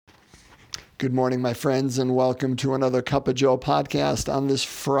Good morning, my friends, and welcome to another Cup of Joe podcast on this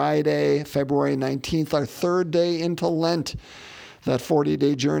Friday, February 19th, our third day into Lent. That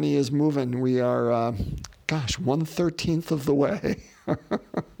 40-day journey is moving. We are, 1/13 of the way.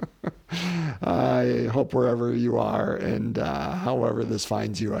 I hope wherever you are and however this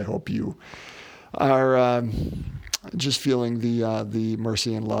finds you, I hope you are just feeling the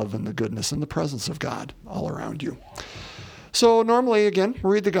mercy and love and the goodness and the presence of God all around you. So normally, again,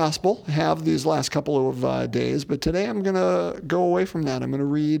 read the gospel, have these last couple of days, but today I'm going to go away from that. I'm going to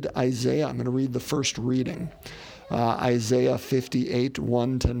read Isaiah. I'm going to read the first reading, Isaiah 58,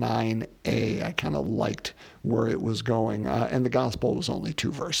 1-9a. I kind of liked where it was going, and the gospel was only 2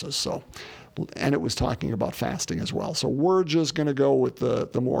 verses, and it was talking about fasting as well. So we're just going to go with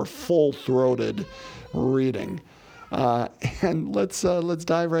the more full-throated reading, and let's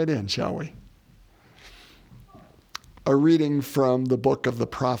dive right in, shall we? A reading from the book of the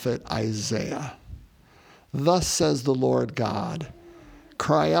prophet Isaiah. Thus says the Lord God,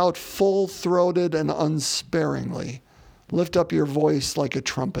 cry out full-throated and unsparingly. Lift up your voice like a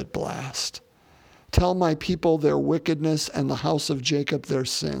trumpet blast. Tell my people their wickedness and the house of Jacob their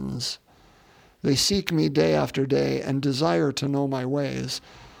sins. They seek me day after day and desire to know my ways,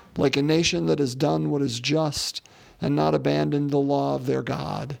 like a nation that has done what is just and not abandoned the law of their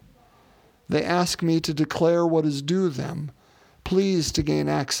God. They ask me to declare what is due them, pleased to gain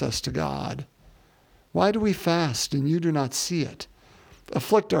access to God. Why do we fast and you do not see it?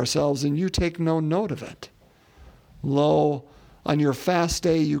 Afflict ourselves and you take no note of it? Lo, on your fast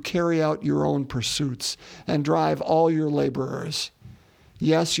day you carry out your own pursuits and drive all your laborers.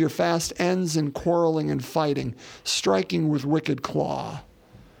 Yes, your fast ends in quarreling and fighting, striking with wicked claw.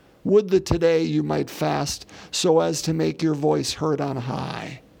 Would that today you might fast so as to make your voice heard on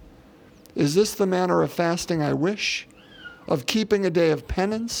high. Is this the manner of fasting I wish? Of keeping a day of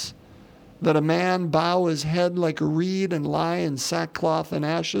penance? That a man bow his head like a reed and lie in sackcloth and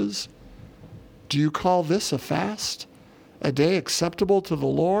ashes? Do you call this a fast? A day acceptable to the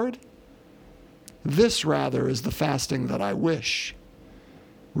Lord? This rather is the fasting that I wish.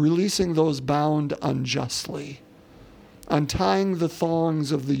 Releasing those bound unjustly. Untying the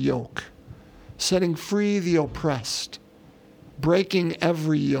thongs of the yoke. Setting free the oppressed. Breaking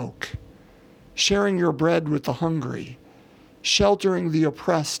every yoke. Sharing your bread with the hungry, sheltering the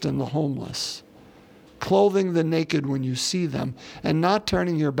oppressed and the homeless, clothing the naked when you see them, and not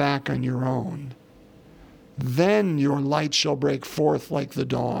turning your back on your own. Then your light shall break forth like the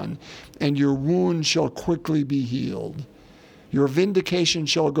dawn, and your wound shall quickly be healed. Your vindication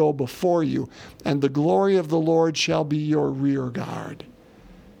shall go before you, and the glory of the Lord shall be your rear guard.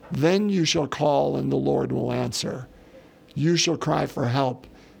 Then you shall call, and the Lord will answer. You shall cry for help,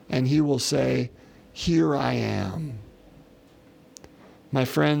 and he will say, here I am. My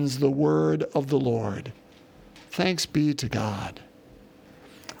friends, the word of the Lord. Thanks be to God.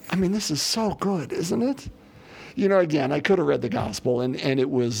 I mean, this is so good, isn't it? You know, again, I could have read the gospel, and it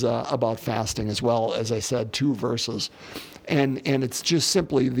was about fasting as well, as I said, 2 verses. And it's just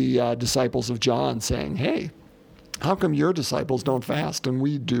simply the disciples of John saying, hey, how come your disciples don't fast and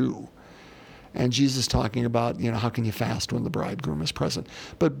we do? And Jesus talking about, how can you fast when the bridegroom is present?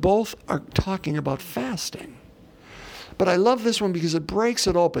 But both are talking about fasting. But I love this one because it breaks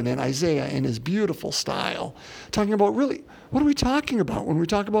it open in Isaiah in his beautiful style, talking about really, what are we talking about when we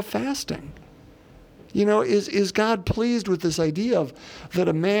talk about fasting? Is God pleased with this idea of that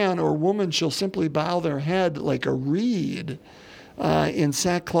a man or woman shall simply bow their head like a reed in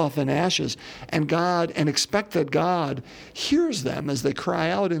sackcloth and ashes, and expect that God hears them as they cry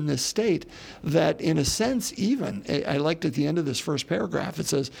out in this state, that in a sense, even, I liked at the end of this first paragraph, it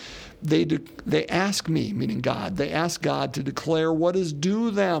says, they ask me, meaning God, they ask God to declare what is due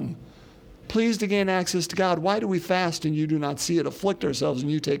them. Please to gain access to God. Why do we fast and you do not see it? Afflict ourselves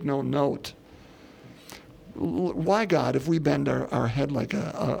and you take no note. Why, God, if we bend our head like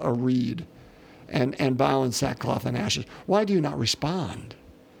a reed, and bow in sackcloth and ashes, why do you not respond?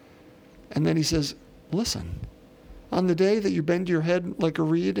 And then he says, listen, on the day that you bend your head like a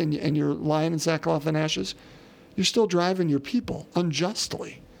reed and you're lying in sackcloth and ashes, you're still driving your people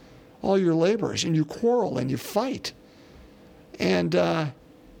unjustly, all your laborers, and you quarrel and you fight. And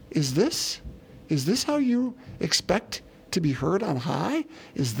is this how you expect to be heard on high?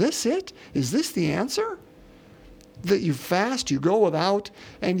 Is this it? Is this the answer? That you fast, you go without,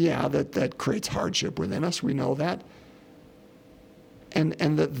 and that creates hardship within us, we know that. And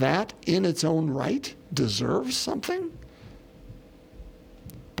that in its own right deserves something?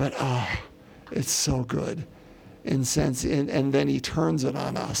 But it's so good and then he turns it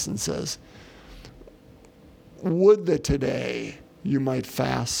on us and says, would that today you might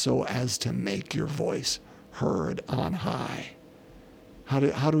fast so as to make your voice heard on high. How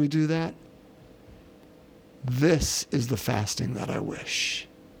do we do that? This is the fasting that I wish.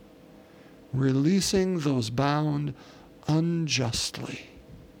 Releasing those bound unjustly.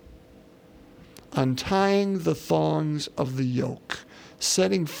 Untying the thongs of the yoke.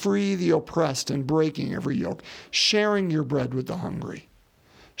 Setting free the oppressed and breaking every yoke. Sharing your bread with the hungry.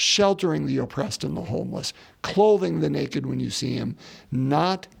 Sheltering the oppressed and the homeless. Clothing the naked when you see him.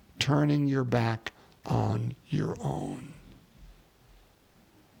 Not turning your back on your own.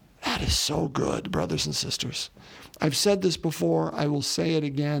 That is so good, brothers and sisters. I've said this before. I will say it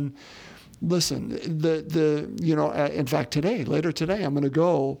again. Listen, in fact, later today, I'm going to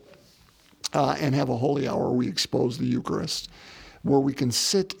go and have a holy hour where we expose the Eucharist, where we can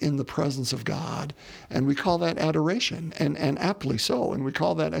sit in the presence of God, and we call that adoration, and aptly so, and we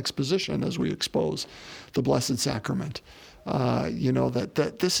call that exposition as we expose the Blessed Sacrament.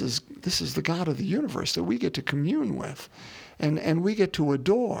 That this is the God of the universe that we get to commune with, and we get to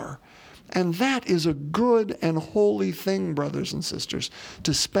adore. And that is a good and holy thing, brothers and sisters,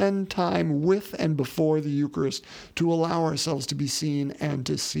 to spend time with and before the Eucharist, to allow ourselves to be seen and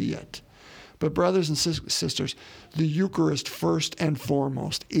to see it. But brothers and sisters, the Eucharist first and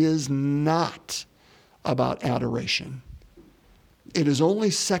foremost is not about adoration. It is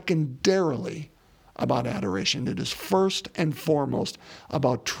only secondarily about adoration. It is first and foremost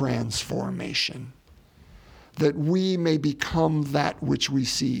about transformation. That we may become that which we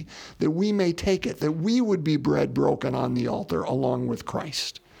see, that we may take it, that we would be bread broken on the altar along with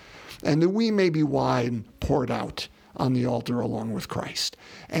Christ, and that we may be wine poured out on the altar along with Christ.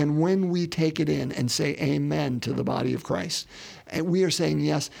 And when we take it in and say amen to the body of Christ, and we are saying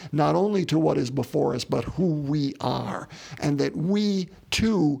yes, not only to what is before us, but who we are, and that we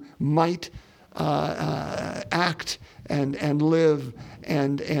too might act and live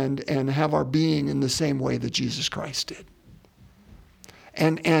and have our being in the same way that Jesus Christ did.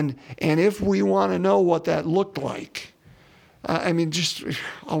 And if we want to know what that looked like, just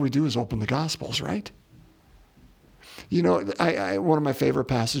all we do is open the Gospels, right? One of my favorite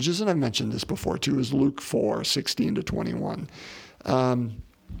passages, and I've mentioned this before too, is Luke 4:16-21.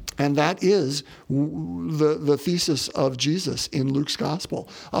 And that is the thesis of Jesus in Luke's gospel.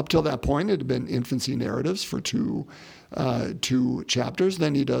 Up till that point, it had been infancy narratives for two chapters.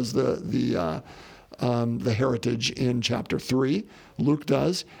 Then he does the heritage in chapter 3. Luke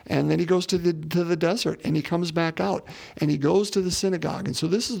does, and then he goes to the desert, and he comes back out, and he goes to the synagogue. And so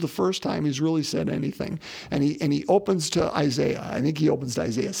this is the first time he's really said anything. And he opens to Isaiah. I think he opens to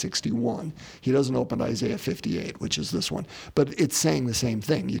Isaiah 61. He doesn't open to Isaiah 58, which is this one. But it's saying the same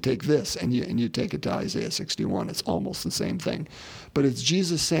thing. You take this and you take it to Isaiah 61. It's almost the same thing. But it's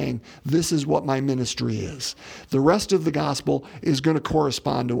Jesus saying, this is what my ministry is. The rest of the gospel is going to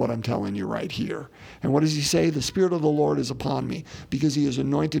correspond to what I'm telling you right here. And what does he say? The Spirit of the Lord is upon me, because he has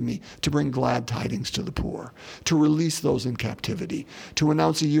anointed me to bring glad tidings to the poor, to release those in captivity, to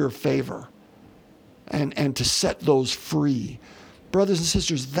announce a year of favor, and to set those free. Brothers and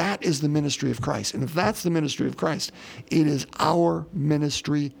sisters, that is the ministry of Christ. And if that's the ministry of Christ, it is our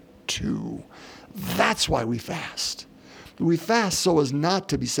ministry too. That's why we fast. We fast so as not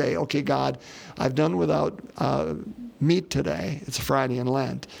to say, okay, God, I've done without meat today. It's a Friday in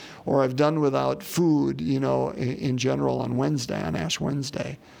Lent. Or I've done without food, in general on Wednesday, on Ash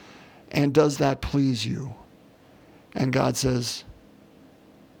Wednesday. And does that please you? And God says,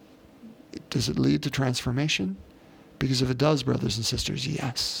 does it lead to transformation? Because if it does, brothers and sisters,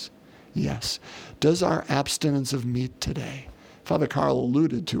 yes. Yes. Does our abstinence of meat today, Father Carl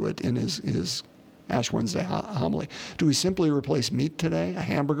alluded to it in his Ash Wednesday homily. Do we simply replace meat today, a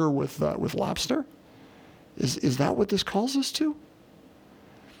hamburger with lobster? Is that what this calls us to?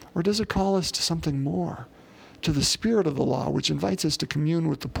 Or does it call us to something more, to the spirit of the law, which invites us to commune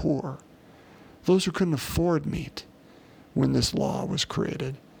with the poor, those who couldn't afford meat when this law was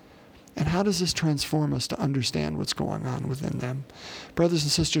created? And how does this transform us to understand what's going on within them? Brothers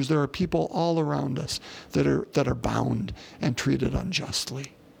and sisters, there are people all around us that are bound and treated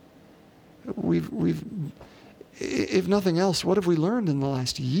unjustly. We've if nothing else, what have we learned in the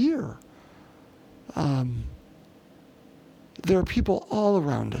last year? There are people all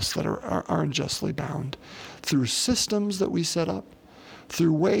around us that are unjustly bound through systems that we set up,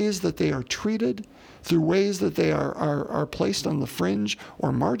 through ways that they are treated, through ways that they are placed on the fringe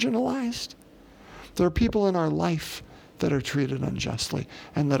or marginalized. There are people in our life that are treated unjustly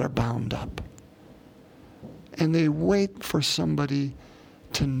and that are bound up. And they wait for somebody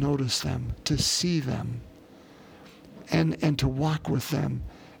to notice them, to see them, and to walk with them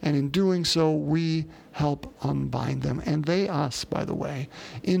And in doing so, we help unbind them. And they us, by the way.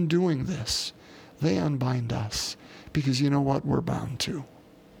 In doing this, they unbind us. Because you know what? We're bound to.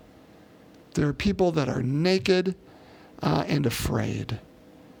 There are people that are naked and afraid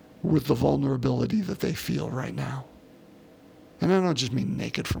with the vulnerability that they feel right now. And I don't just mean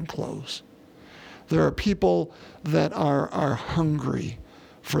naked from clothes. There are people that are hungry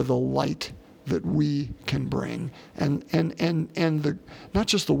for the light that we can bring. And the not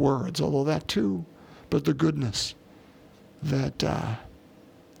just the words, although that too, but the goodness, that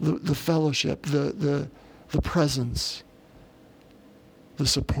the fellowship, the presence, the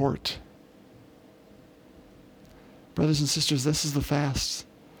support. Brothers and sisters, this is the fast.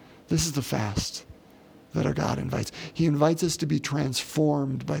 This is the fast that our God invites. He invites us to be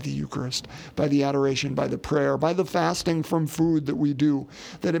transformed by the Eucharist, by the adoration, by the prayer, by the fasting from food that we do,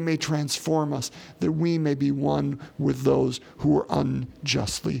 that it may transform us, that we may be one with those who are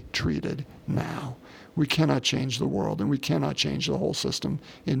unjustly treated now. We cannot change the world, and we cannot change the whole system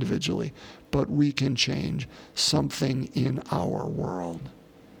individually, but we can change something in our world.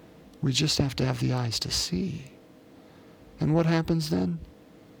 We just have to have the eyes to see. And what happens then?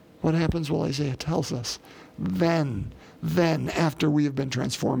 What happens? Well, Isaiah tells us, then, after we have been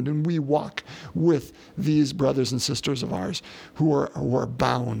transformed and we walk with these brothers and sisters of ours who are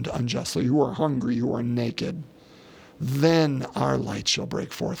bound unjustly, who are hungry, who are naked, then our light shall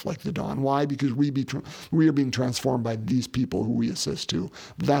break forth like the dawn. Why? Because we are being transformed by these people who we assist to.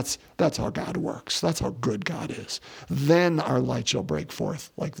 That's how God works. That's how good God is. Then our light shall break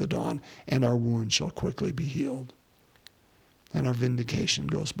forth like the dawn, and our wounds shall quickly be healed. And our vindication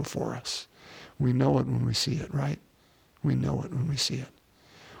goes before us. We know it when we see it, right? We know it when we see it.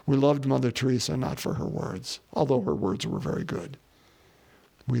 We loved Mother Teresa not for her words, although her words were very good.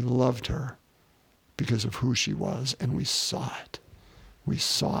 We loved her because of who she was, and we saw it. We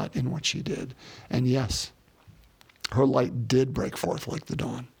saw it in what she did. And yes, her light did break forth like the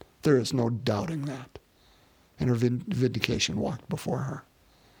dawn. There is no doubting that. And her vindication walked before her.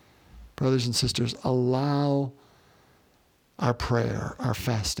 Brothers and sisters, allow our prayer, our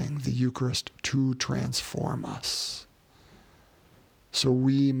fasting, the Eucharist to transform us, so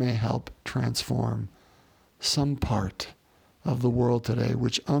we may help transform some part of the world today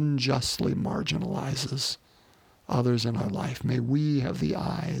which unjustly marginalizes others in our life. May we have the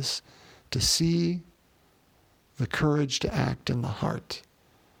eyes to see, the courage to act, and the heart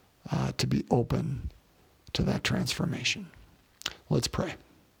to be open to that transformation. Let's pray.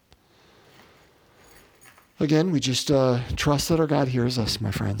 Again, we just trust that our God hears us, my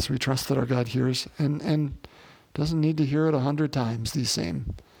friends. We trust that our God hears and doesn't need to hear it 100 times, these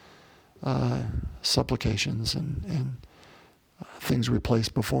same supplications and things we place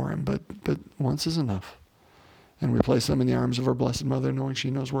before him. But once is enough. And we place them in the arms of our Blessed Mother, knowing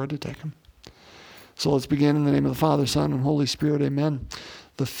she knows where to take them. So let's begin in the name of the Father, Son, and Holy Spirit. Amen.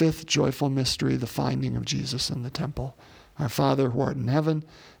 The fifth joyful mystery, the finding of Jesus in the temple. Our Father, who art in heaven,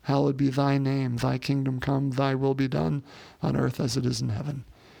 hallowed be thy name. Thy kingdom come, thy will be done, on earth as it is in heaven.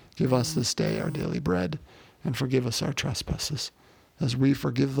 Give us this day our daily bread, and forgive us our trespasses, as we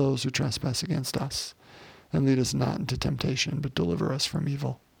forgive those who trespass against us. And lead us not into temptation, but deliver us from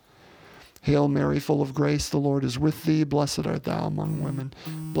evil. Hail Mary, full of grace, the Lord is with thee. Blessed art thou among women.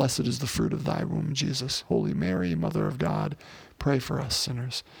 Blessed is the fruit of thy womb, Jesus. Holy Mary, Mother of God, pray for us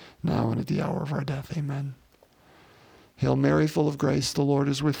sinners, now and at the hour of our death. Amen. Hail Mary, full of grace, the Lord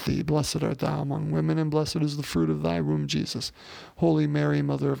is with thee. Blessed art thou among women, and blessed is the fruit of thy womb, Jesus. Holy Mary,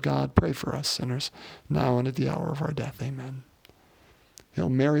 Mother of God, pray for us sinners, now and at the hour of our death. Amen. Hail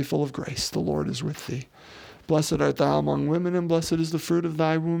Mary, full of grace, the Lord is with thee. Blessed art thou among women, and blessed is the fruit of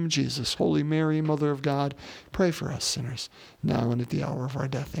thy womb, Jesus. Holy Mary, Mother of God, pray for us sinners, now and at the hour of our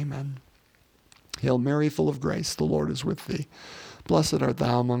death. Amen. Hail Mary, full of grace, the Lord is with thee. Blessed art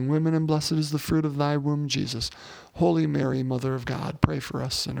thou among women, and blessed is the fruit of thy womb, Jesus. Holy Mary, Mother of God, pray for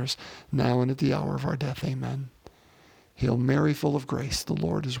us sinners, now and at the hour of our death. Amen. Hail Mary, full of grace, the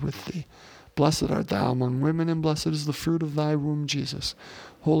Lord is with thee. Blessed art thou among women, and blessed is the fruit of thy womb, Jesus.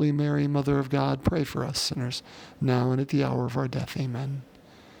 Holy Mary, Mother of God, pray for us sinners, now and at the hour of our death. Amen.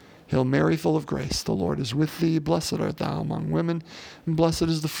 Hail Mary, full of grace, the Lord is with thee. Blessed art thou among women, and blessed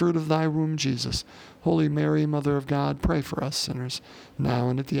is the fruit of thy womb, Jesus. Holy Mary, Mother of God, pray for us sinners, now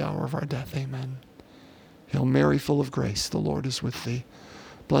and at the hour of our death. Amen. Hail Mary, full of grace, the Lord is with thee.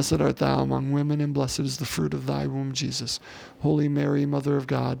 Blessed art thou among women, and blessed is the fruit of thy womb, Jesus. Holy Mary, Mother of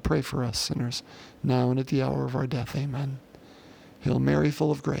God, pray for us sinners, now and at the hour of our death. Amen. Hail Mary,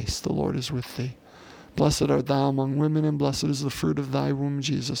 full of grace, the Lord is with thee. Blessed art thou among women, and blessed is the fruit of thy womb,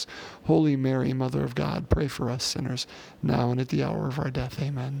 Jesus. Holy Mary, Mother of God, pray for us sinners, now and at the hour of our death.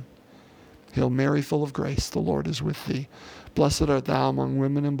 Amen. Hail Mary, full of grace, the Lord is with thee. Blessed art thou among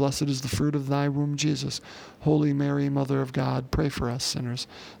women, and blessed is the fruit of thy womb, Jesus. Holy Mary, Mother of God, pray for us sinners,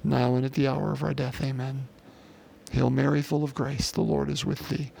 now and at the hour of our death. Amen. Hail Mary, full of grace, the Lord is with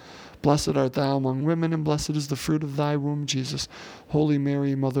thee. Blessed art thou among women, and blessed is the fruit of thy womb, Jesus. Holy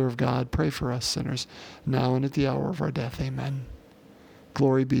Mary, Mother of God, pray for us sinners, now and at the hour of our death. Amen.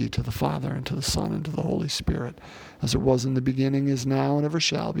 Glory be to the Father, and to the Son, and to the Holy Spirit, as it was in the beginning, is now, and ever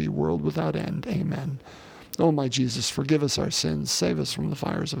shall be, world without end. Amen. O my Jesus, forgive us our sins, save us from the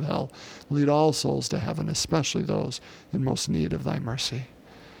fires of hell, lead all souls to heaven, especially those in most need of thy mercy.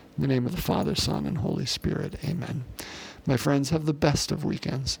 In the name of the Father, Son, and Holy Spirit. Amen. My friends, have the best of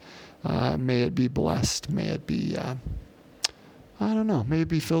weekends. May it be blessed. May it be, may it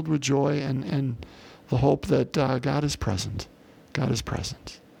be filled with joy and the hope that God is present. God is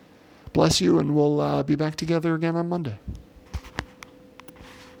present. Bless you, and we'll be back together again on Monday.